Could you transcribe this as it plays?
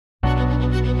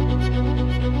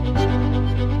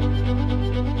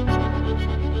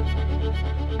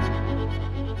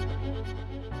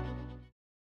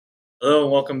Hello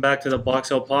and welcome back to the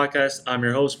BoxOut Podcast. I'm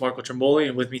your host, Marco Trimboli,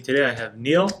 and with me today I have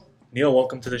Nil. Nil,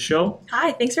 welcome to the show.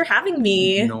 Hi, thanks for having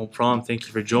me. No problem. Thank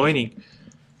you for joining.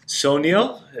 So,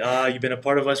 Nil, you've been a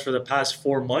part of us for the past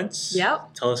 4 months.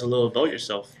 Yep. Tell us a little about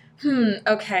yourself.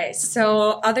 Okay.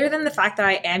 So other than the fact that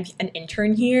I am an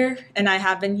intern here and I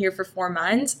have been here for 4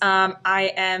 months,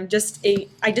 I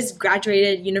just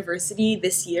graduated university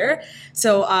this year.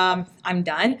 So I'm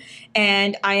done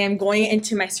and I am going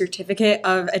into my certificate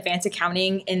of advanced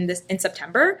accounting in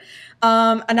September.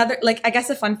 I guess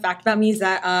a fun fact about me is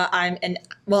that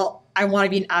I want to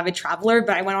be an avid traveler,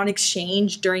 but I went on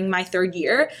exchange during my 3rd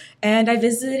year and I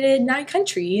visited 9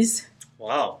 countries.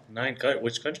 Wow, 9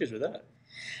 which countries were that?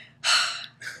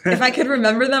 If I could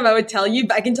remember them, I would tell you,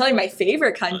 but I can tell you my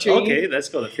favorite country. Okay, let's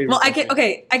go. The favorite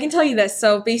country. I can tell you this.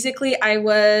 So basically, I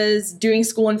was doing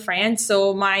school in France,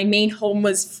 so my main home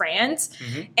was France.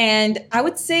 And I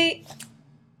would say,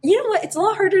 you know what, it's a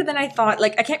lot harder than I thought.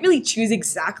 Like, I can't really choose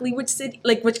exactly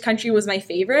which country was my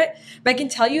favorite, but I can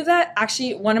tell you that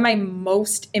actually one of my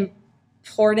most important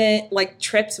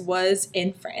trips was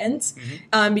in France,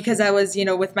 because I was,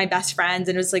 with my best friends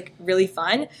and it was really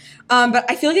fun. But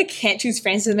I feel like I can't choose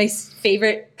France as my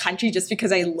favorite country just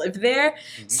because I live there.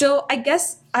 So I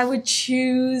guess I would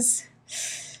choose,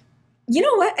 you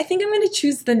know what? I think I'm going to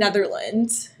choose the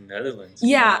Netherlands. Netherlands.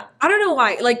 Yeah. I don't know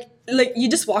why. Like you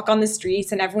just walk on the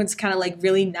streets and everyone's kind of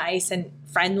really nice and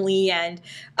friendly and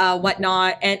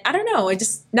whatnot. And I don't know.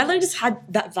 Netherlands just had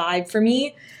that vibe for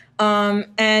me.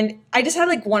 And I just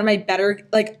had one of my better,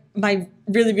 my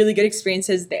really, really good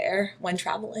experiences there when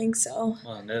traveling. So,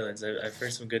 Well, Netherlands. I've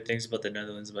heard some good things about the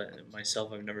Netherlands, but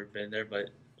myself, I've never been there. But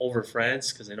over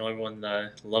France, because I know everyone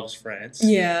loves France.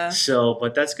 Yeah. So,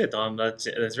 but that's good, Dom. That's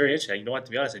very interesting. You know what?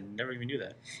 To be honest, I never even knew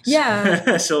that.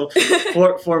 Yeah. So,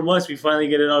 4 months, we finally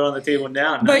get it out on the table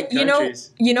now. But you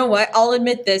know what? I'll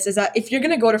admit this is that if you're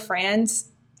gonna go to France,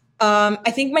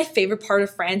 I think my favorite part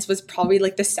of France was probably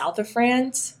the south of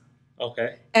France.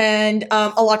 Okay. And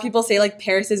a lot of people say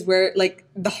Paris is where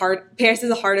Paris is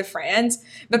the heart of France.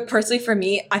 But personally for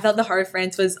me, I thought the heart of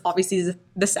France was obviously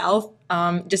the south,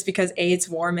 just because A, it's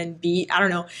warm, and B, I don't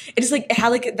know. It just it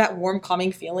had that warm,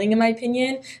 calming feeling in my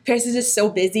opinion. Paris is just so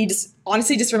busy. Just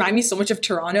honestly just remind me so much of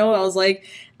Toronto. I was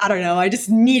I don't know. I just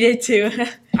needed to.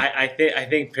 I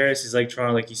think Paris is like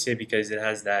Toronto, like you said, because it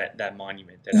has that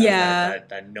monument. That has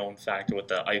that known factor with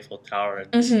the Eiffel Tower,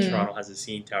 and Toronto has the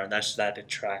CN Tower, and that's that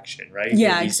attraction, right?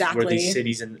 Yeah, Where these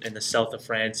cities in the south of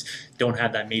France don't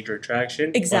have that major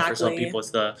attraction. Exactly. But for some people,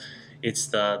 it's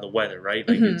the weather, right?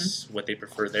 It's what they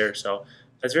prefer there. So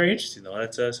that's very interesting, though.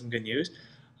 That's some good news.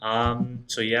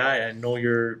 So yeah, I know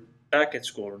you're back at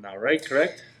school now, right?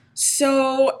 Correct?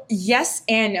 So yes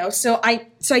and no. I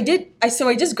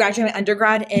just graduated my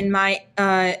undergrad in my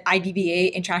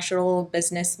IBBA, International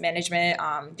Business Management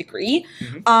degree.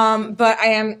 But I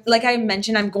am, like I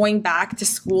mentioned, I'm going back to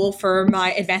school for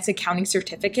my advanced accounting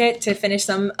certificate to finish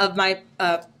some of my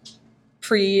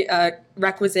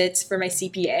prerequisites for my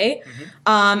CPA.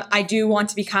 I do want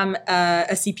to become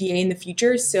a CPA in the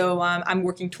future, so I'm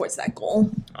working towards that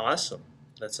goal. Awesome.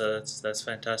 That's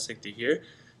fantastic to hear.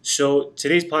 So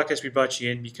today's podcast, we brought you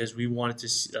in because we wanted to,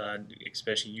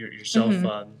 especially yourself,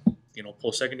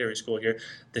 post-secondary school here,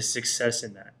 the success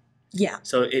in that. Yeah.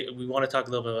 So we want to talk a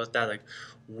little bit about that.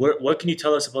 What can you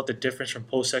tell us about the difference from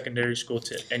post-secondary school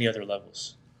to any other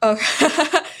levels?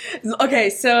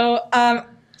 Okay. So I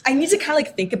need to kind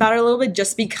of think about it a little bit,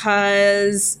 just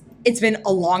because it's been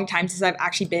a long time since I've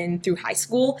actually been through high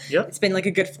school. Yep. It's been a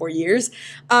good 4 years.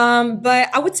 But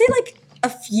I would say a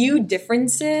few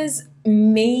differences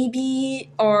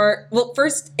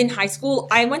first in high school,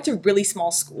 I went to really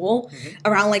small school,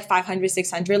 around 500,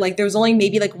 600. There was only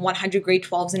maybe 100 grade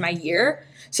 12s in my year.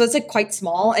 So it's quite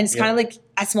small, and it's kind of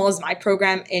as small as my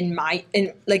program in my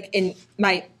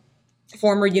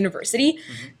former university.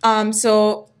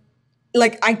 So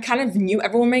I kind of knew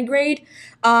everyone in my grade.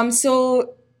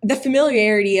 So the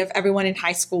familiarity of everyone in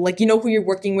high school, you know who you're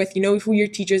working with, you know who your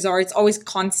teachers are, it's always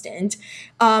constant.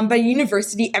 But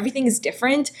university, everything is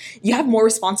different. You have more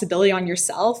responsibility on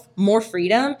yourself, more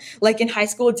freedom. In high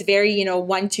school, it's very,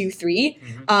 1, 2, 3.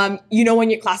 You know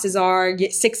when your classes are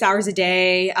 6 hours a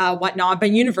day, whatnot. But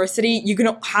university, you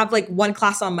can have one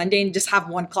class on Monday and just have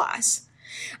one class.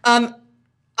 I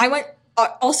went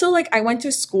to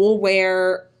a school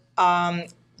where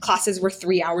classes were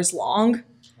 3 hours long.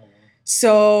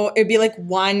 So it'd be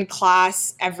one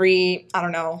class every, I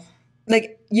don't know,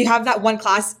 you'd have that one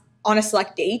class on a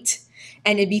select date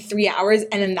and it'd be 3 hours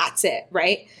and then that's it,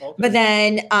 right? Okay. But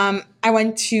then I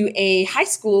went to a high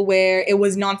school where it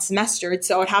was non-semestered,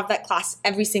 so I'd have that class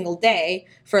every single day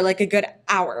for a good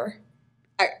hour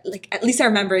at least I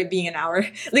remember it being an hour.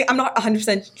 Like, I'm not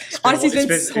 100%. Honestly,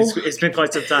 it's been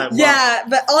quite some time. Wow. Yeah,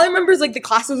 but all I remember is like the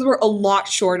classes were a lot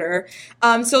shorter.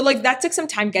 So like that took some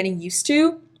time getting used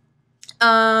to.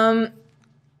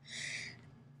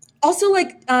 Also,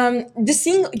 like, just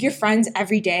seeing your friends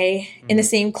every day in the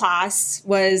same class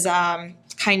was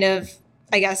kind of,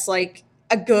 I guess, like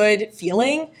a good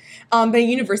feeling. But in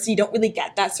university, you don't really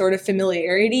get that sort of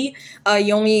familiarity.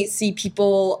 You only see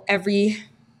people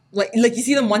like you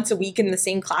see them once a week in the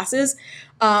same classes,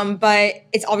 but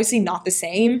it's obviously not the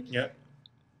same. Yeah.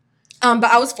 But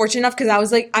I was fortunate enough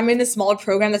because I'm in a smaller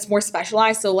program that's more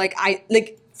specialized. So like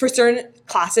for certain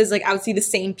classes, like I would see the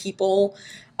same people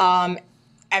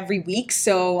every week.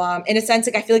 So in a sense,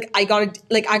 like I feel like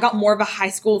I got more of a high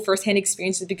school firsthand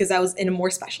experience just because I was in a more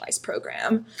specialized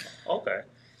program. Okay.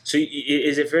 So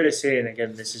is it fair to say, and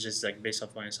again, this is just like based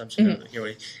off my assumption,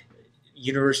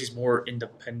 university is more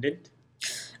independent?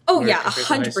 Oh yeah,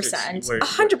 100%,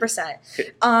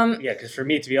 100%. Yeah, because for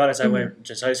me, to be honest, I went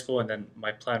just high school, and then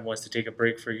my plan was to take a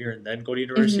break for a year and then go to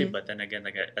university. But then again,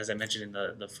 like as I mentioned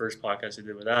in the first podcast I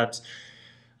did with Abs,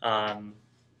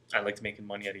 I liked making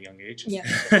money at a young age. Yeah.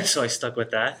 So I stuck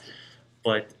with that.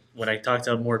 But when I talk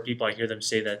to more people, I hear them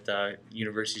say that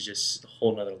university is just a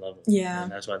whole nother level. Yeah.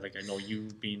 And that's why, like, I know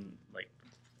you've been like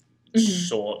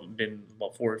been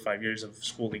about 4 or 5 years of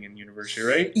schooling in university,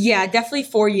 right? Yeah, definitely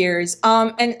 4 years.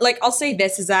 And like I'll say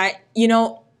this is that,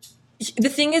 the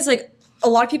thing is, like, a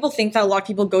lot of people think that a lot of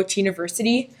people go to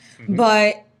university,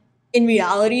 but in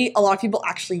reality, a lot of people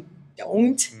actually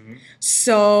don't.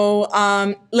 So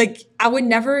like I would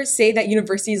never say that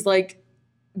university is like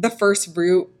the first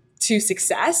route to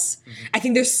success. I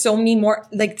think there's so many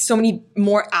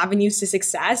more avenues to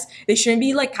success. They shouldn't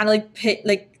be like kind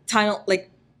of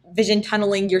like vision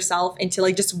tunneling yourself into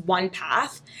like just one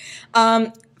path.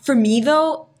 For me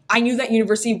though, I knew that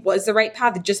university was the right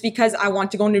path just because I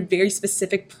want to go into a very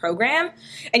specific program,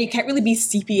 and you can't really be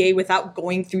CPA without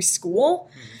going through school.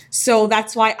 So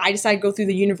that's why I decided to go through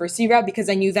the university route, because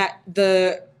I knew that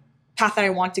the path that I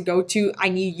want to go to, I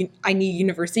need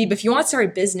university. But if you want to start a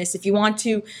business, if you want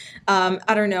to,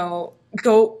 I don't know,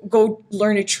 go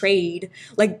learn a trade,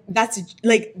 like that's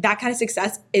like that kind of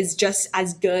success is just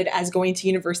as good as going to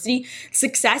university.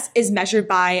 Success is measured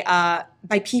by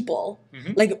people.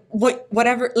 Like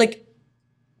whatever, like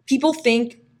people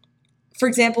think. For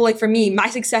example, like for me, my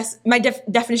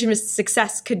definition of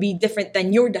success could be different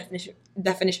than your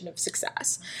definition of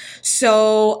success.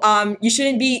 So you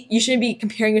shouldn't be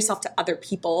comparing yourself to other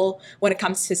people when it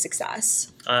comes to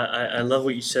success. I love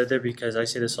what you said there, because I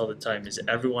say this all the time, is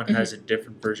everyone has a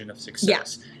different version of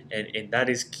success. And that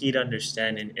is key to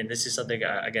understand. And this is something,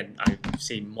 again, I've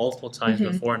seen multiple times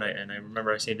before, and I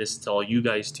remember I saying this to all you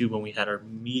guys too when we had our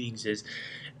meetings, is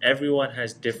everyone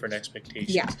has different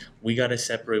expectations. Yeah. We got to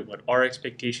separate what our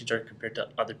expectations are compared to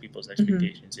other people's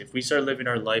expectations. If we start living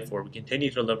our life, or we continue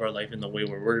to live our life in the way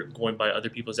where we're going by other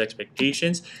people's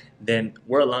expectations, then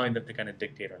we're allowing them to kind of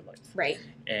dictate our life. Right.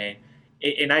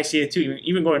 And I see it too,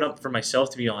 even growing up for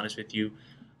myself, to be honest with you.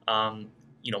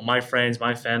 My friends,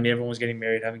 my family, everyone was getting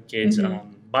married, having kids,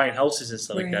 buying houses and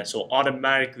stuff like that. So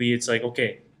automatically it's like,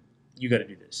 okay, you got to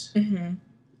do this.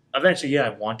 Eventually, I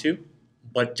want to.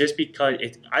 But just because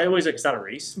I always it's not a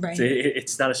race. Right.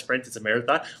 It's not a sprint, it's a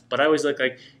marathon. But I always look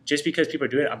like, just because people are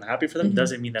doing it, I'm happy for them,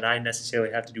 doesn't mean that I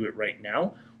necessarily have to do it right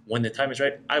now. When the time is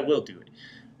right, I will do it.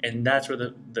 And that's where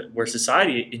where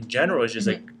society in general is just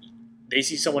like, they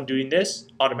see someone doing this,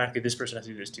 automatically this person has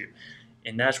to do this too.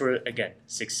 And that's where, again,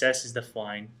 success is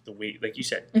defined the way, like you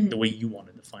said, the way you want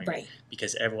to define it.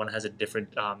 Because everyone has a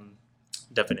different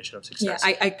definition of success.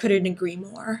 Yeah, I couldn't agree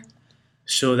more.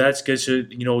 So that's good. So,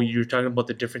 you're talking about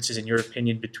the differences in your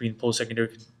opinion between post-secondary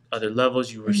and other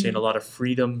levels. You were saying a lot of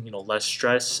freedom, less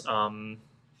stress.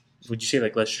 Would you say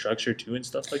like less structure too and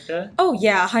stuff like that? Oh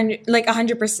yeah,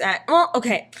 100%. Well,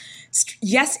 okay.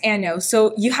 Yes and no.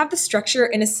 So you have the structure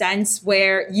in a sense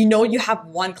where you have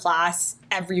one class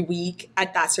every week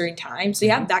at that certain time. So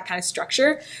you have that kind of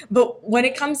structure. But when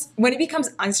it becomes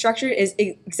unstructured is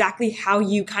exactly how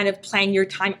you kind of plan your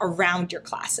time around your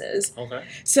classes. Okay.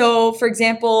 So for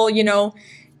example,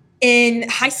 in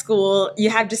high school,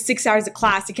 you have just 6 hours of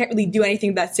class. You can't really do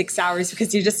anything about 6 hours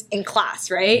because you're just in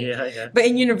class, right? Yeah. But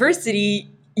in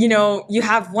university, you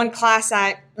have one class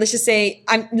at, let's just say,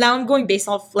 I'm going based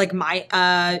off like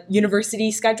my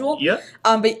university schedule. Yeah.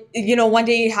 But one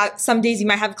day some days you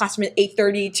might have a class from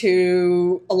 8:30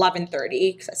 to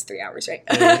 11:30 because that's 3 hours, right?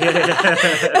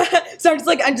 So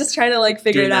I'm just trying to like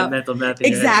figure it out. Mental math.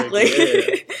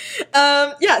 Exactly.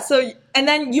 Yeah. So and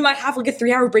then you might have like a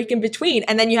 3 hour break in between,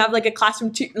 and then you have like a class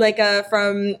from 2:30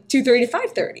 to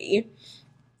 5:30.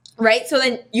 Right? So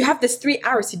then you have this 3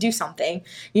 hours to do something.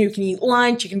 You can eat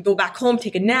lunch, you can go back home,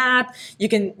 take a nap, you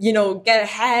can, get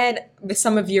ahead with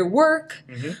some of your work,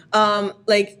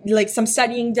 like some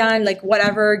studying done, like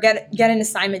whatever, get an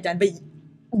assignment done. But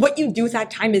what you do with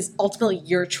that time is ultimately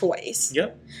your choice.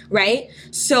 Yep. Right?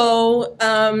 So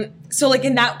like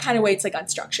in that kind of way, it's like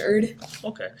unstructured.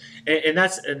 Okay. And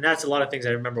that's a lot of things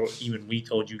I remember even we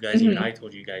told you guys, even I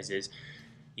told you guys is,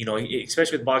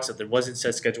 especially with BoxOut, there wasn't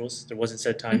set schedules, there wasn't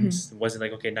set times, it wasn't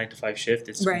like, okay, 9 to 5 shift.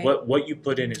 It's what you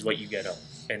put in is what you get out.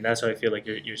 And that's what I feel like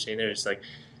you're saying there. It's like,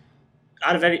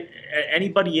 out of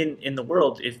anybody in the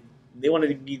world, if they want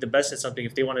to be the best at something,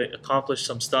 if they want to accomplish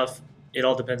some stuff, it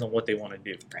all depends on what they want to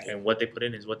do. Right. And what they put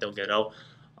in is what they'll get out.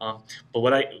 But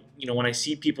when I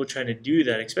see people trying to do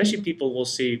that, especially people will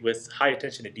say with high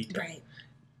attention to detail,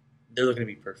 they're looking to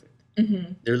be perfect.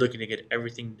 They're looking to get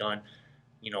everything done,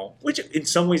 which in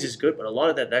some ways is good, but a lot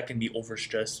of that can be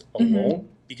overstressed alone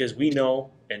because we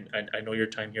know, and I know your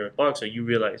time here at BoxOut, you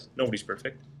realize nobody's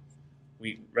perfect.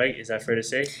 Right? Is that fair to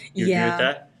say? You agree with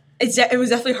that? It was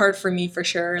definitely hard for me for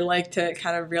sure, like to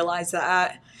kind of realize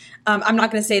that. I'm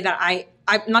not going to say that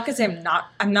I'm not going to say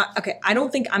I'm not, okay, I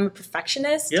don't think I'm a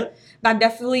perfectionist, but I'm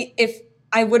definitely, if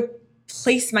I would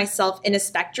place myself in a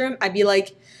spectrum, I'd be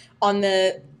like on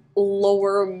the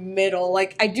lower middle.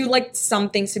 Like I do like some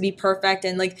things to be perfect,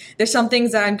 and like there's some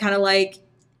things that I'm kind of like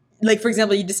for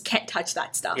example, you just can't touch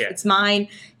that stuff. It's mine,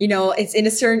 it's in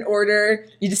a certain order,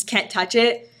 you just can't touch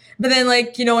it. But then,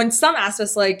 like, in some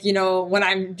aspects, like, when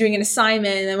I'm doing an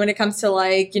assignment and when it comes to,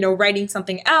 like, writing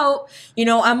something out,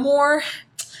 I'm more,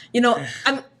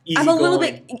 I'm a little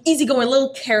bit easygoing, a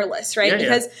little careless, right?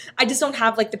 Because I just don't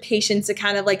have, like, the patience to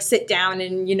kind of, like, sit down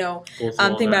and, think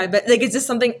about it. But, like, it's just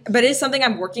something, but it is something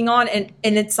I'm working on. And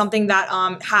it's something that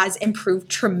has improved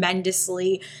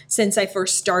tremendously since I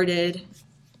first started.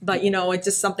 But, it's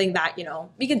just something that,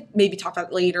 we can maybe talk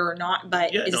about later or not,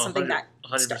 but it's something that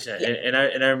 100%.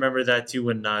 And I remember that too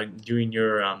when doing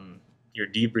your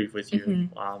debrief with you.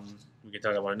 We can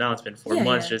talk about it now. It's been 4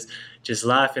 months. Just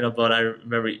laughing about. I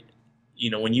remember,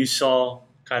 when you saw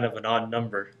kind of an odd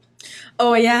number.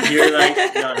 Oh yeah. You're like,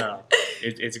 no,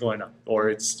 it's going up,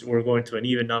 or we're going to an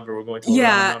even number. We're going to a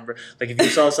round number. Like if you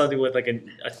saw something with like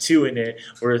a 2 in it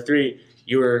or a 3.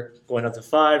 You were going up to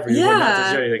 5 or you were going up to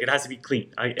 0. Like, it has to be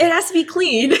clean. It has to be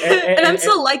clean. And I'm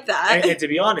still like that. And to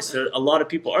be honest, a lot of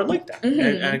people are like that.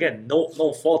 And again, no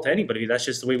fault to anybody. That's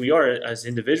just the way we are as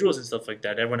individuals and stuff like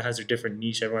that. Everyone has their different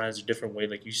niche. Everyone has a different way.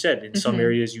 Like you said, in some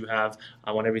areas you have,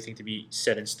 I want everything to be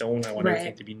set in stone. I want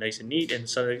everything to be nice and neat. And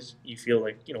sometimes you feel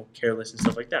like, careless and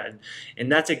stuff like that.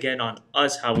 And that's, again, on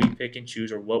us, how we pick and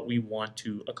choose or what we want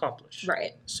to accomplish.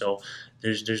 Right. So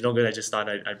there's no good. I just thought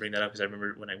I'd bring that up because I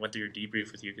remember when I went through your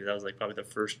debrief with you, because that was like probably the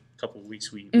first couple of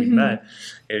weeks we met.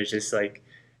 It was just like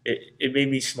it made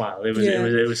me smile. It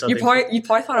was something. You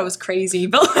probably thought I was crazy,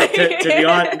 but like to be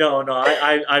honest, no.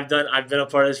 I've been a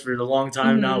part of this for a long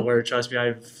time now. Where trust me,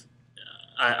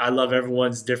 I love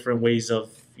everyone's different ways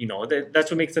of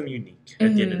that's what makes them unique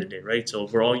at the end of the day, right? So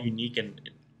we're all unique and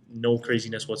no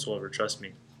craziness whatsoever. Trust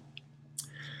me.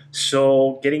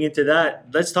 So getting into that,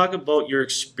 let's talk about your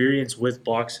experience with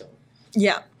BoxOut.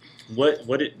 Yeah.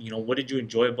 What did you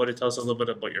enjoy about it? Tell us a little bit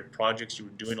about your projects you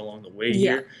were doing along the way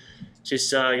here. Just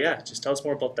tell us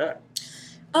more about that.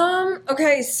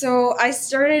 Okay, so I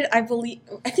started, I think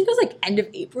it was like end of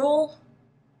April,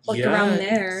 around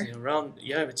there.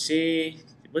 I would say,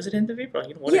 was it end of April?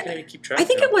 I can't even keep track. I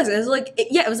think it was. It was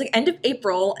like end of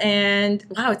April, and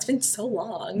wow, it's been so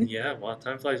long. Yeah, wow,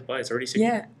 time flies by. It's already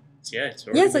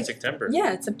it's like September.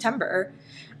 Yeah, it's September.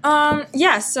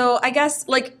 So I guess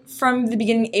like from the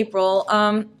beginning of April,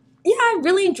 I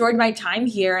really enjoyed my time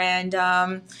here, and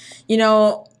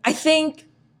I think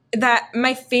that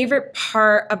my favorite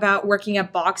part about working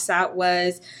at BoxOut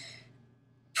was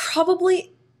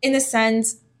probably, in a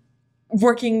sense,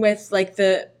 working with like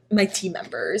my team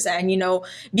members and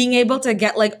being able to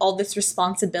get like all this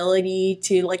responsibility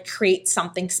to like create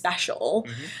something special.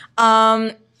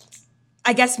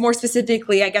 I guess more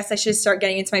specifically, I should start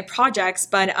getting into my projects,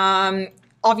 but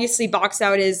obviously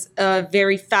BoxOut is a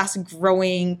very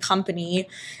fast-growing company,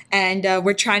 and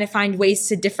we're trying to find ways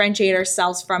to differentiate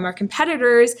ourselves from our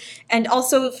competitors, and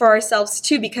also for ourselves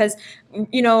too, because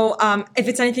if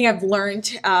it's anything I've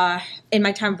learned in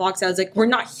my time at BoxOut, is like we're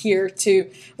not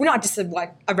just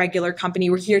a regular company.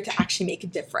 We're here to actually make a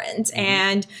difference,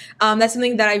 and that's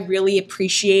something that I really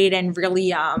appreciate and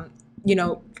really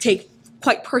take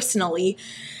quite personally.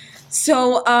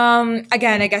 So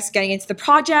again, I guess getting into the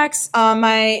projects,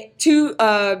 my 2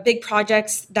 big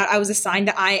projects that I was assigned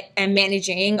that I am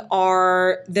managing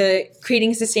are the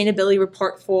creating a sustainability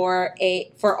report for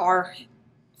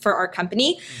for our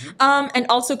company, and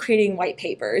also creating white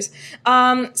papers.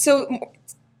 So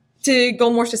to go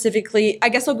more specifically, I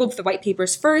guess I'll go with the white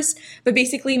papers first, but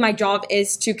basically my job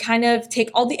is to kind of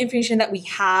take all the information that we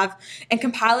have and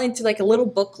compile it into like a little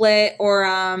booklet or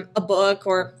a book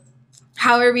or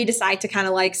however we decide to kind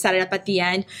of like set it up at the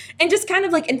end, and just kind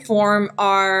of like inform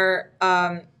our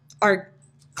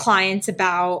clients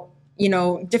about, you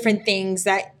know, different things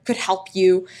that could help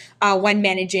you when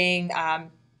managing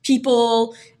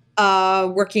people,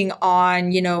 working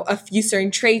on, you know, a few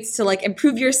certain traits to like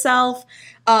improve yourself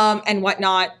and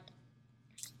whatnot.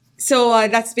 So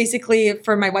that's basically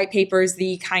for my white papers,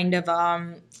 the kind of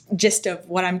gist of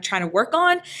what I'm trying to work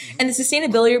on. And the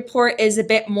sustainability report is a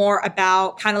bit more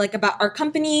about kind of like about our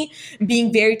company,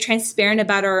 being very transparent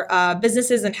about our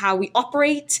businesses and how we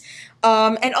operate.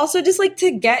 And also just like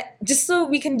just so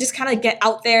we can just kind of get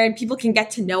out there and people can get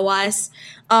to know us.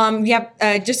 We have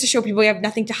just to show people we have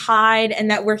nothing to hide and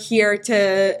that we're here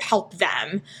to help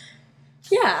them.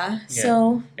 Yeah.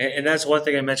 So. And that's one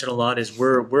thing I mentioned a lot is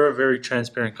we're a very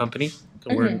transparent company.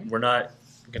 So we're not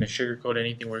going to sugarcoat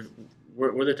anything.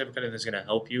 We're the type of company that's going to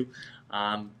help you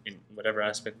in whatever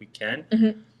aspect we can.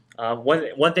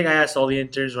 One thing I asked all the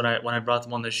interns when I brought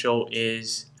them on the show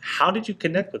is, how did you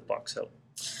connect with BoxOut?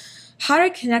 How did I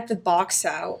connect with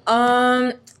BoxOut?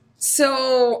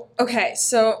 So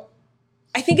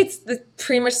I think it's the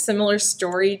pretty much similar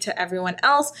story to everyone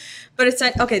else, but it's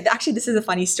like, okay, actually this is a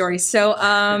funny story. So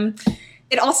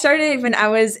it all started when I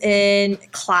was in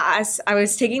class. I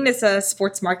was taking this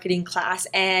sports marketing class,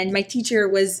 and my teacher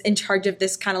was in charge of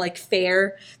this kind of like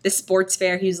fair, this sports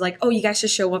fair. He was like, oh, you guys should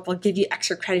show up. I'll give you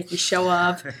extra credit if you show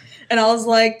up. And I was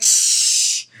like,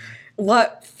 shh,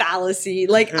 what fallacy?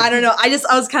 Like, I don't know. I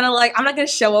was kind of like, I'm not going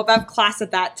to show up. I have class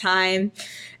at that time.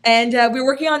 And we were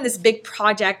working on this big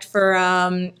project for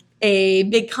a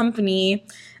big company.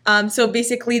 So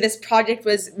basically this project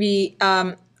was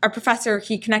our professor,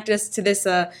 he connected us to this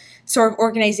sort of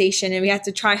organization, and we had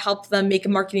to try help them make a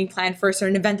marketing plan for a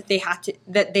certain event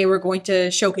that they were going to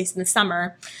showcase in the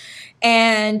summer.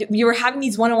 And we were having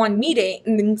these one-on-one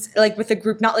meetings, like with a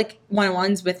group, not like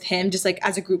one-on-ones with him, just like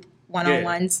as a group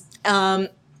one-on-ones. Yeah.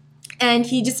 And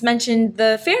he just mentioned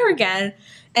the fair again.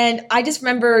 And I just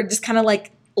remember just kind of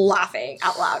like laughing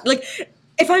out loud. Like,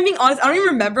 if I'm being honest, I don't even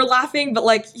remember laughing, but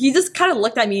like he just kind of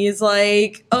looked at me. He's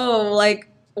like, oh, like,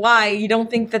 why? You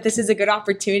don't think that this is a good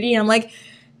opportunity? And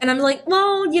I'm like,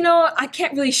 well, you know, I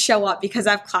can't really show up because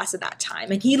I have class at that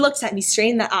time. And he looks at me straight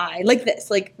in the eye like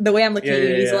this, like the way I'm looking at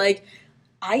you. He's like,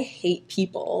 I hate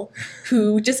people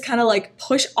who just kind of like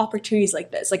push opportunities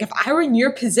like this. Like, if I were in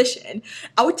your position,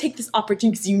 I would take this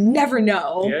opportunity because you never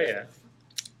know. Yeah.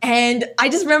 And I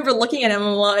just remember looking at him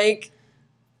and like,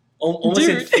 almost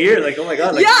dude. In fear, like, oh my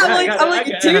god, like, yeah, I'm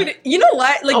like, dude, you know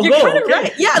what? Like, you're kind of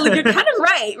right. Yeah, like you're kind of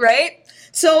right?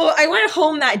 So I went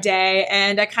home that day,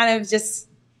 and I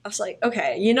was like,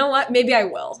 okay, you know what? Maybe I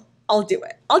will. I'll do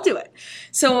it.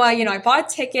 So, you know, I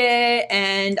bought a ticket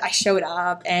and I showed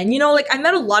up, and, you know, like I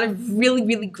met a lot of really,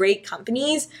 really great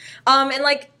companies. And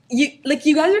like you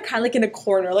guys are kind of like in a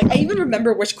corner. Like, I even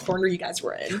remember which corner you guys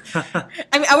were in. I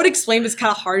mean, I would explain, but it's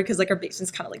kind of hard because like our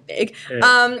basement's kind of like big.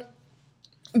 Yeah.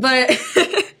 But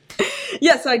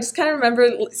yeah, so I just kind of remember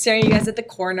staring at you guys at the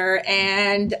corner,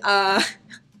 and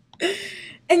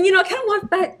you know, I kind of walked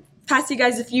back past you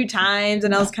guys a few times,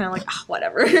 and I was kind of like, oh,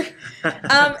 whatever.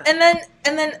 And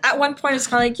then at one point I was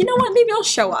kind of like, you know what, maybe I'll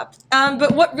show up.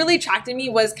 But what really attracted me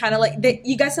was kind of like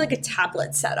you guys had like a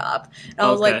tablet set up, and I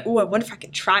was like, ooh, I wonder if I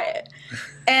could try it.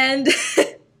 And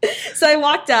so I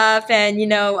walked up, and you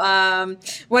know,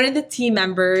 one of the team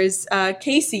members,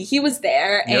 Casey, he was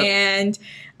there. Yep.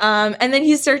 And then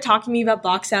he started talking to me about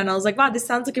BoxOut, and I was like, wow, this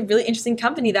sounds like a really interesting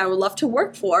company that I would love to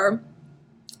work for.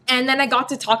 And then I got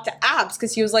to talk to Abs,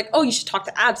 because he was like, oh, you should talk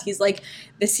to Abs. He's like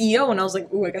the CEO. And I was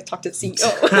like, ooh, I got to talk to the CEO.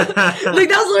 Like,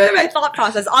 that was literally my thought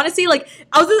process. Honestly, like,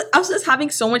 I was just having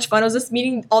so much fun. I was just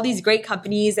meeting all these great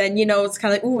companies. And, you know, it's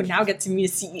kind of like, ooh, now I get to meet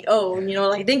a CEO. And, you know,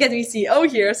 like, I didn't get to meet a CEO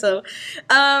here. So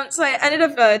I ended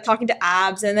up talking to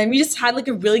Abs. And then we just had, like,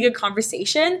 a really good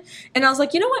conversation. And I was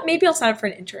like, you know what? Maybe I'll sign up for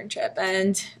an internship.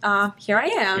 And here I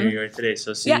am. Here you are today.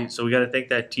 So, so we got to thank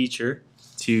that teacher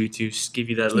to give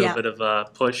you that little bit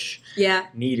of push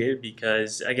needed,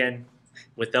 because again,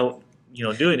 without, you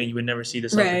know, doing it, you would never see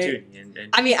this opportunity. And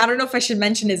I mean, I don't know if I should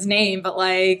mention his name, but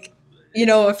like, you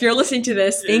know, if you're listening to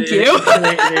this, thank you.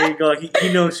 There you go.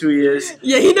 He knows who he is.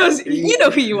 Yeah, he knows. You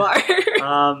know who you are.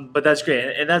 But that's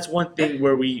great, and that's one thing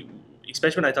where we,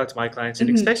 especially when I talk to my clients, and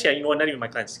especially, you know what, not even my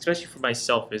clients, especially for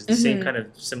myself, is the same kind of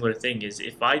similar thing. Is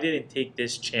if I didn't take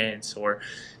this chance or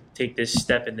take this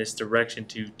step in this direction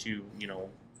to you know,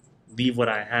 leave what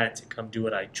I had to come do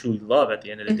what I truly love at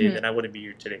the end of the day, then I wouldn't be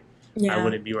here today. Yeah. I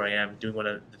wouldn't be where I am doing one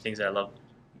of the things that I love,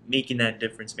 making that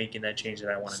difference, making that change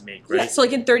that I want to make, right? Yeah, so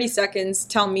like in 30 seconds,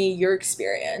 tell me your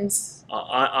experience.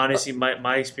 Honestly,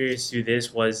 my experience through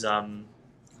this was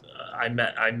I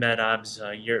met Abs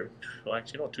a year, well,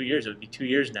 actually, no, 2 years. It would be 2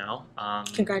 years now.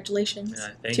 Congratulations.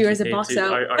 Thank 2 you. years at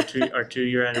BoxOut. Our 2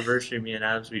 year anniversary, me and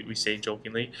Abs, we say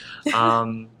jokingly.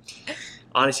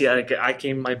 Honestly, I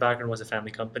came, my background was a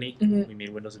family company. We made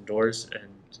windows and doors, and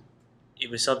it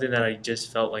was something that I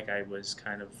just felt like I was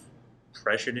kind of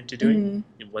pressured into doing.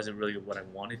 It wasn't really what I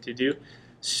wanted to do.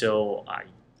 So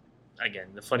again,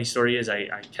 the funny story is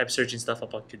I kept searching stuff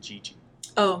up on Kijiji.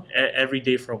 Every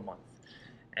day for a month.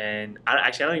 And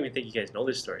I don't even think you guys know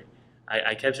this story.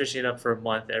 I kept searching it up for a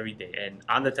month every day. And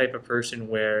I'm the type of person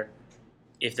where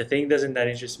if the thing doesn't that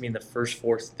interest me in the first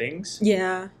 4 things,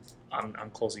 I'm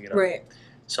closing it up. Right.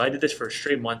 So I did this for a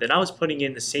straight month, and I was putting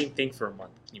in the same thing for a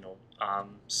month.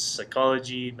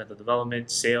 Psychology, mental development,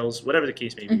 sales, whatever the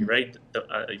case may be, right?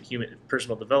 Human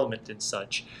personal development and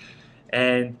such.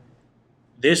 And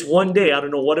this one day, I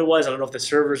don't know what it was. I don't know if the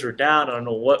servers were down. I don't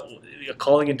know what a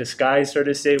calling in disguise, so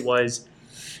to say, was.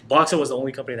 BoxOut was the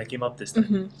only company that came up this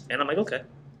time. And I'm like, okay,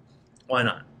 why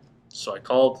not? So I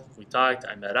called, we talked,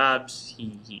 I met Abs.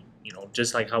 He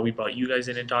just like how we brought you guys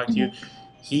in and talked to you,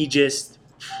 he just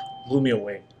blew me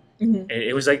away. And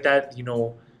it was like that,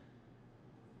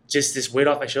 just this weight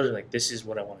off my shoulders, like, this is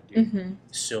what I want to do.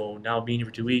 So now being here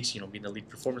for 2 weeks, being the lead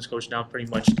performance coach, now pretty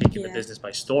much taking the business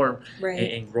by storm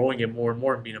and growing it more and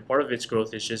more, and being a part of its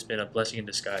growth has just been a blessing in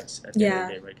disguise at the end of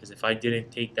the day, right? Because if I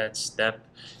didn't take that step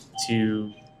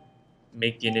to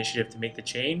make the initiative to make the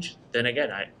change, then again,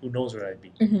 who knows where I'd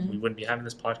be. We wouldn't be having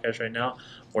this podcast right now,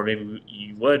 or maybe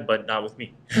you would, but not with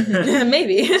me.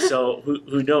 Maybe. So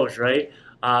who knows, right?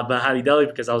 But highly doubt it,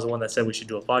 because I was the one that said we should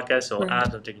do a podcast, so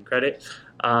Abs, I'm taking credit.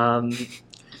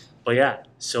 But yeah,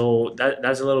 so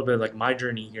that's a little bit like my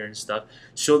journey here and stuff.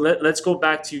 So let's go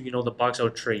back to, the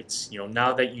BoxOut traits.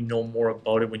 Now that you know more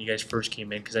about it when you guys first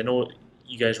came in, because I know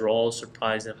you guys were all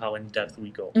surprised at how in-depth we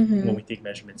go when we take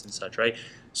measurements and such, right?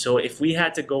 So if we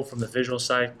had to go from the visual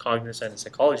side, cognitive side, and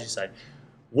psychology side,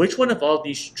 which one of all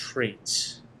these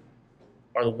traits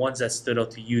are the ones that stood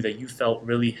out to you that you felt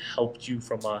really helped you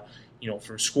from a,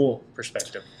 from school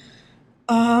perspective?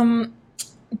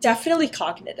 Definitely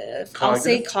cognitive. I'll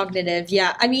say cognitive.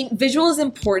 Yeah. I mean, visual is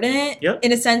important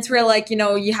in a sense where, like,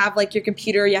 you have like your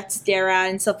computer you have to stare at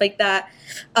and stuff like that.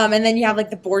 And then you have like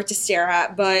the board to stare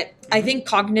at. But I think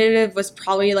cognitive was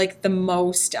probably like the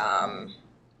most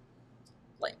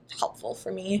like helpful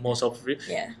for me. Most helpful for you?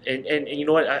 Yeah. And you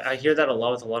know what? I hear that a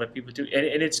lot with a lot of people too.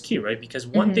 And it's key, right? Because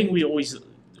one thing we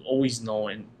always know,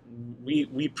 and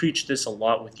we preach this a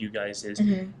lot with you guys, is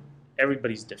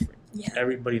everybody's different. Yeah.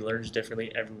 Everybody learns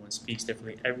differently. Everyone speaks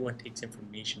differently. Everyone takes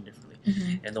information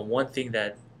differently. And the one thing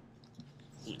that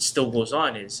still goes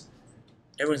on is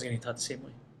everyone's getting taught the same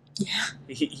way. Yeah.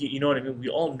 You know what I mean? We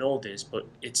all know this, but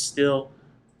it's still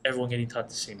everyone getting taught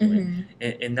the same way.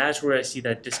 And that's where I see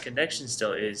that disconnection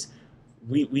still is.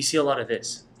 We see a lot of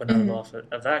this, but not a lot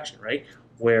of action, right?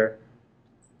 Where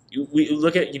we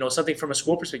look at, something from a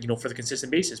school perspective, for the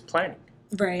consistent basis, planning.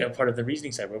 Right. Part of the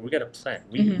reasoning side, where we got to plan.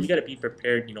 We got to be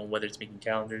prepared, whether it's making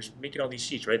calendars, making all these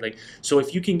sheets, right? Like, so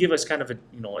if you can give us kind of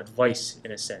advice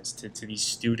in a sense to these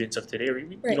students of today, or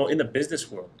even, in the business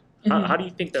world, how do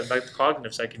you think that the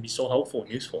cognitive side can be so helpful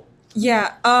and useful?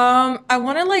 Yeah. I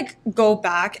want to go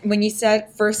back when you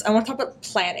said first, I want to talk about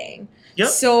planning. Yep.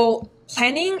 So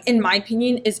planning, in my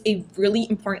opinion, is a really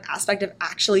important aspect of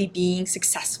actually being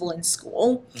successful in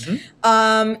school.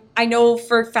 I know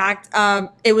for a fact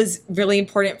it was really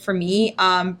important for me,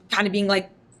 kind of being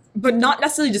but not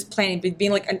necessarily just planning, but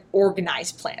being like an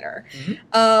organized planner.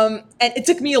 And it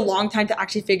took me a long time to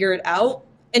actually figure it out.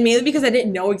 And mainly because I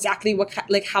didn't know exactly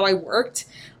how I worked.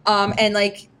 And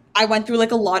I went through a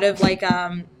lot of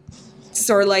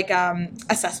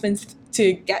assessments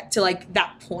to get to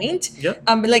that point. Yep.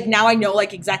 But now I know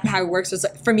exactly how it works. So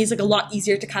for me, it's a lot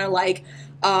easier to kind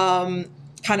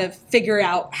of figure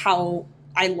out how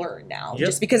I learn now. Yep.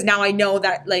 Just because now I know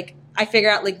that I figure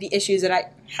out the issues that I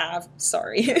have.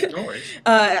 Sorry. No worries.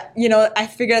 I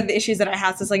figure out the issues that I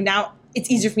have. So it's now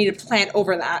it's easier for me to plan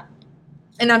over that.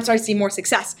 And I'm starting to see more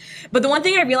success. But the one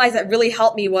thing I realized that really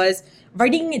helped me was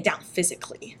writing it down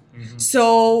physically.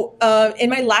 So in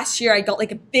my last year, I got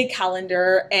a big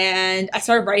calendar, and I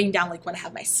started writing down when I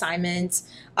have my assignments,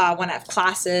 when I have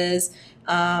classes,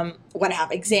 when I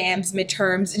have exams,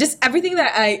 midterms, just everything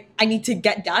that I need to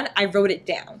get done. I wrote it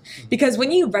down because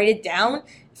when you write it down,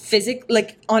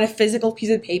 on a physical piece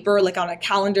of paper, like on a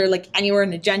calendar, like anywhere,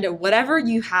 an agenda, whatever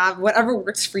you have, whatever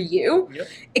works for you,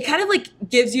 it kind of like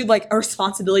gives you like a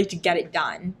responsibility to get it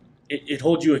done. It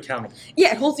holds you accountable.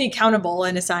 Yeah, it holds me accountable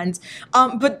in a sense.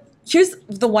 But here's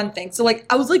the one thing. So like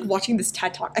I was like watching this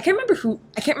TED Talk. I can't remember who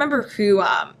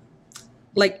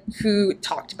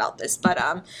talked about this, but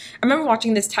I remember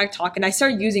watching this TED Talk and I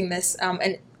started using this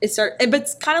but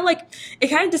it's kind of like, it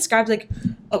kind of describes like,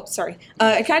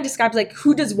 it kind of describes like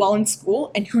who does well in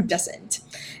school and who doesn't.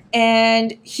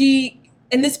 And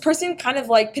this person kind of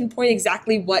like pinpointed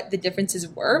exactly what the differences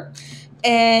were.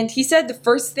 And he said the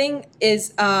first thing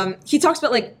is, he talks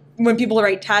about like when people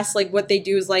write tests, like what they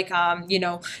do is like,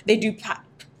 they do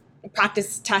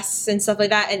practice tests and stuff like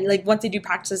that. And like once they do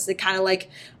practice, they kind of like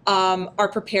are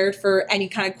prepared for any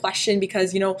kind of question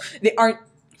because, they aren't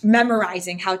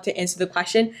memorizing how to answer the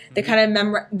question. They're kind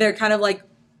of like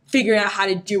figuring out how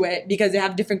to do it because they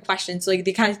have different questions. So like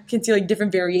they kind of can see like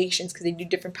different variations because they do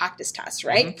different practice tests,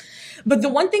 right? But the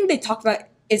one thing they talk about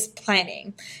is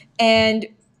planning. And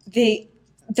the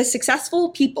successful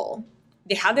people,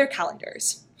 they have their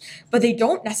calendars, but they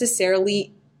don't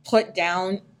necessarily put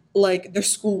down like their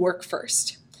schoolwork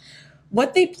first.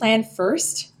 What they plan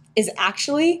first is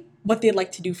actually what they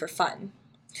like to do for fun.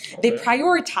 Okay. They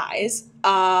prioritize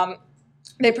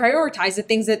the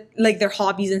things that like their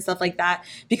hobbies and stuff like that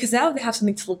because now they have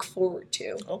something to look forward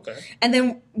to. Okay. And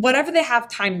then whatever they have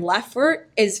time left for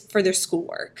is for their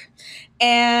schoolwork.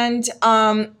 And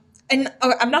I'm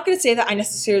not going to say that I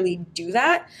necessarily do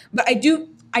that, but I do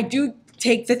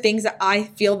take the things that I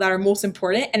feel that are most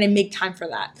important and I make time for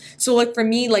that. So like for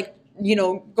me, like,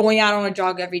 going out on a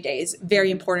jog every day is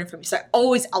very important for me. So I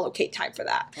always allocate time for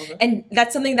that. Okay. And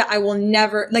that's something that I will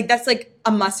never, like, that's like a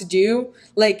must do.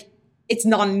 Like, it's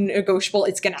non-negotiable.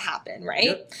 It's going to happen, right?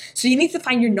 Yep. So you need to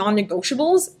find your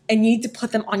non-negotiables and you need to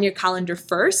put them on your calendar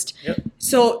first. Yep.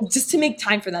 So just to make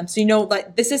time for them. So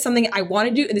like this is something I want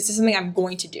to do and this is something I'm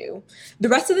going to do. The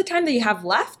rest of the time that you have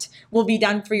left will be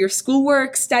done for your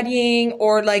schoolwork, studying,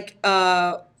 or like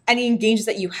any engagements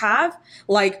that you have.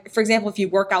 Like, for example, if you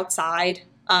work outside,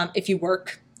 if you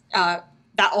work, that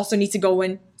also needs to go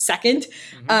in second.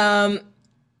 Mm-hmm.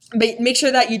 But make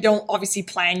sure that you don't obviously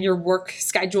plan your work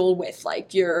schedule with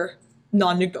like your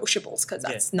non-negotiables because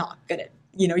that's not gonna,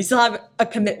 you still have a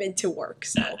commitment to work.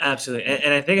 So absolutely,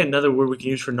 and I think another word we can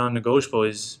use for non-negotiable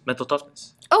is mental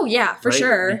toughness. Oh yeah, for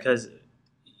sure. Because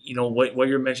what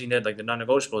you're mentioning there, like the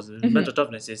non-negotiables, the mental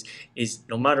toughness is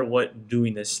no matter what,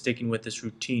 doing this, sticking with this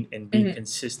routine and being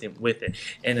consistent with it.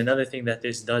 And another thing that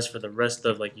this does for the rest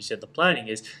of, like you said, the planning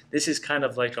is this is kind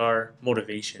of like our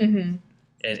motivation. Mm-hmm.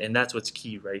 And that's what's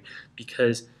key, right?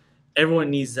 Because everyone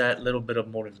needs that little bit of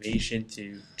motivation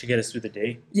to get us through the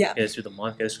day, get us through the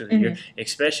month, get us through the year,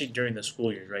 especially during the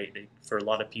school years, right? For a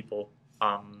lot of people,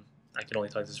 I can only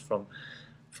talk this from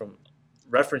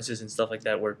references and stuff like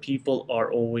that, where people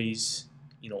are always,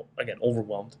 again,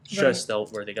 overwhelmed, stressed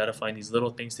out, where they got to find these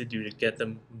little things to do to get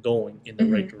them going in the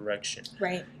right direction.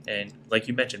 Right. And like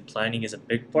you mentioned, planning is a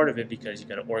big part of it because you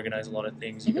got to organize a lot of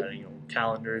things. You got to,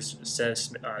 calendars,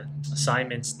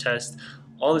 assignments, tests,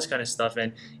 all this kind of stuff.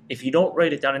 And if you don't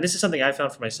write it down, and this is something I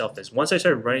found for myself, is once I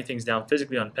started writing things down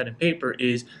physically on pen and paper,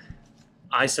 is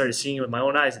I started seeing it with my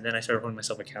own eyes, and then I started holding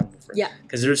myself accountable for it. Yeah.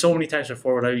 Because there were so many times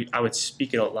before where I would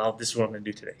speak it out loud, this is what I'm going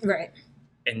to do today. Right.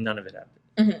 And none of it happened.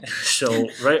 Mm-hmm. So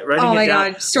writing it down. Oh my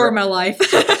God, story of my life.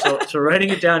 so writing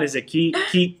it down is a key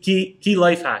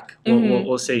life hack.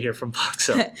 We'll say here from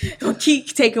BoxOut. Key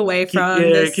takeaway from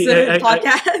this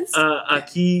podcast. A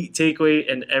key takeaway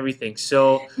and everything.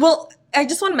 So I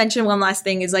just want to mention one last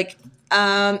thing is like,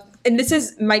 and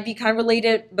this might be kind of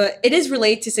related, but it is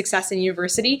related to success in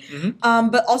university. Mm-hmm.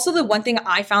 But also the one thing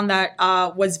I found that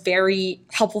was very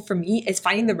helpful for me is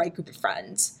finding the right group of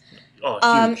friends.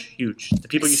 Oh, huge. The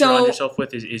people you surround yourself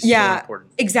with is so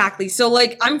important. Exactly. So,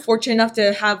 like, I'm fortunate enough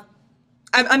to have,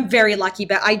 I'm very lucky,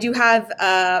 but I do have,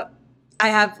 I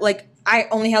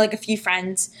only have, like, a few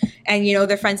friends, and,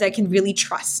 they're friends that I can really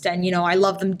trust, and, I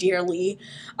love them dearly.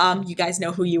 You guys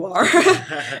know who you are.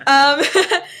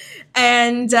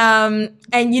 And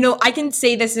I can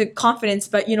say this with confidence,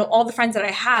 but, all the friends that I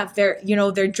have, they're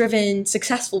driven,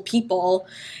 successful people.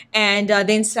 And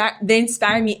they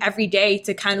inspire me every day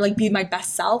to kind of like be my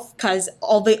best self because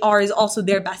all they are is also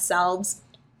their best selves.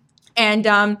 And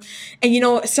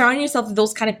surrounding yourself with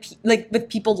those kind of with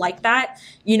people like that,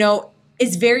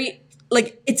 is very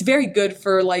it's very good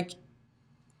for like.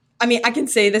 I mean, I can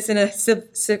say this in a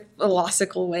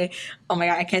philosophical way. Oh my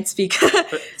God, I can't speak.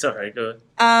 It's all right. Go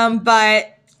ahead.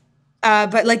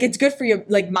 But like it's good for your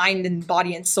like mind and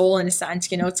body and soul in a sense.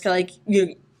 It's kind of like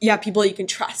people you can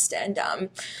trust, and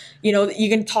you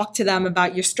can talk to them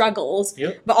about your struggles,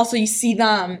 but also you see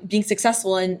them being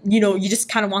successful, and you just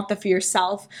kind of want that for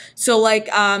yourself. So like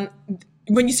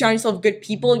when you surround yourself with good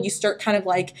people, you start kind of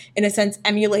like, in a sense,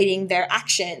 emulating their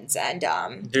actions, and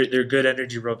their good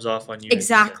energy rubs off on you.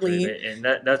 Exactly. And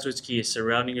that's what's key, is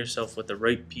surrounding yourself with the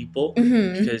right people.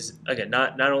 Because again,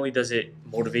 not only does it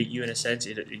motivate you in a sense,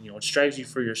 it strives you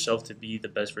for yourself to be the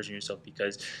best version of yourself.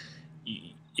 Because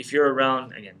if you're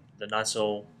around, again, the not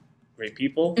so great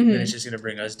people, then it's just going to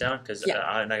bring us down. Because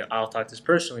I'll talk this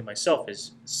personally myself,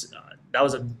 that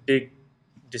was a big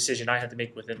decision I had to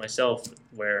make within myself,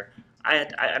 where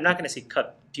I'm not going to say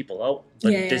cut people out,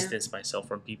 but distance myself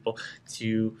from people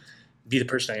to be the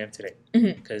person I am today.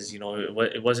 Because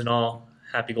it wasn't all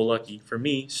happy-go-lucky for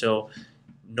me. So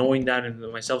knowing that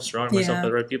in myself, surrounding myself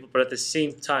with the right people, but at the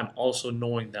same time also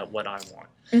knowing that what I want,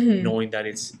 knowing that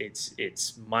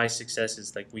it's my success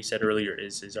is, like we said earlier,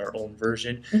 is our own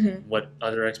version. What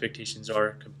other expectations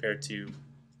are compared to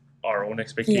our own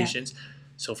expectations.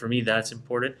 So for me, that's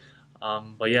important.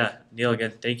 But yeah, Neil,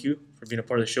 again, thank you for being a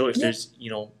part of the show. If there's,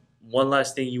 one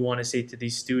last thing you want to say to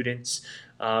these students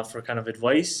for kind of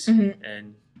advice,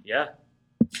 and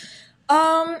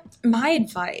my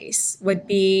advice would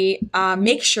be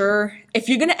make sure, if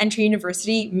you're going to enter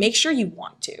university, make sure you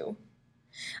want to.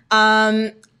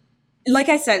 Like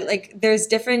I said, like there's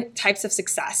different types of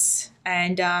success.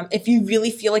 And if you really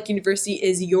feel like university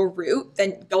is your route,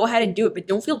 then go ahead and do it, but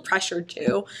don't feel pressured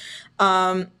to.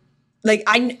 Like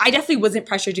I definitely wasn't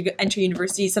pressured to enter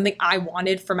university. It's something I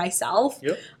wanted for myself.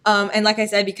 And like I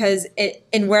said, because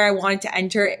where I wanted to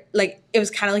enter, like it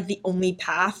was kind of like the only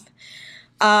path.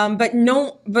 But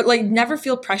like never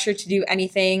feel pressured to do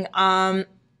anything.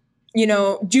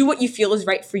 Do what you feel is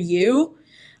right for you.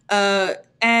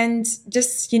 And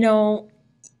just,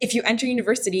 if you enter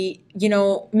university,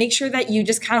 make sure that you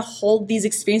just kind of hold these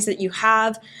experiences that you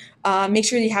have. Make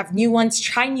sure you have new ones,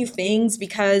 try new things,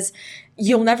 because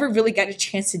you'll never really get a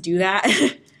chance to do that.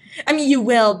 I mean, you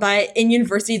will, but in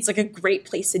university, it's like a great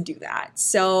place to do that.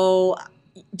 So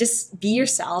just be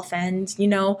yourself, and,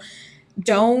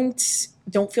 don't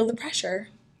feel the pressure.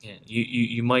 Yeah,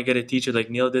 you might get a teacher like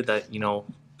Neil did that,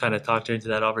 kind of talked her into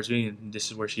that opportunity, and this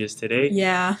is where she is today.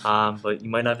 But you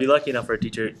might not be lucky enough where a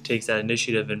teacher takes that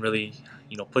initiative and really,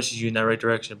 pushes you in that right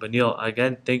direction. But Neil,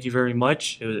 again, thank you very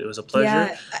much. It was a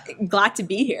pleasure. Yeah, glad to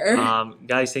be here.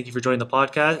 Guys, thank you for joining the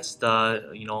podcast.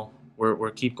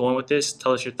 We're keep going with this.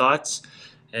 Tell us your thoughts,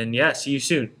 and see you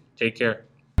soon. Take care.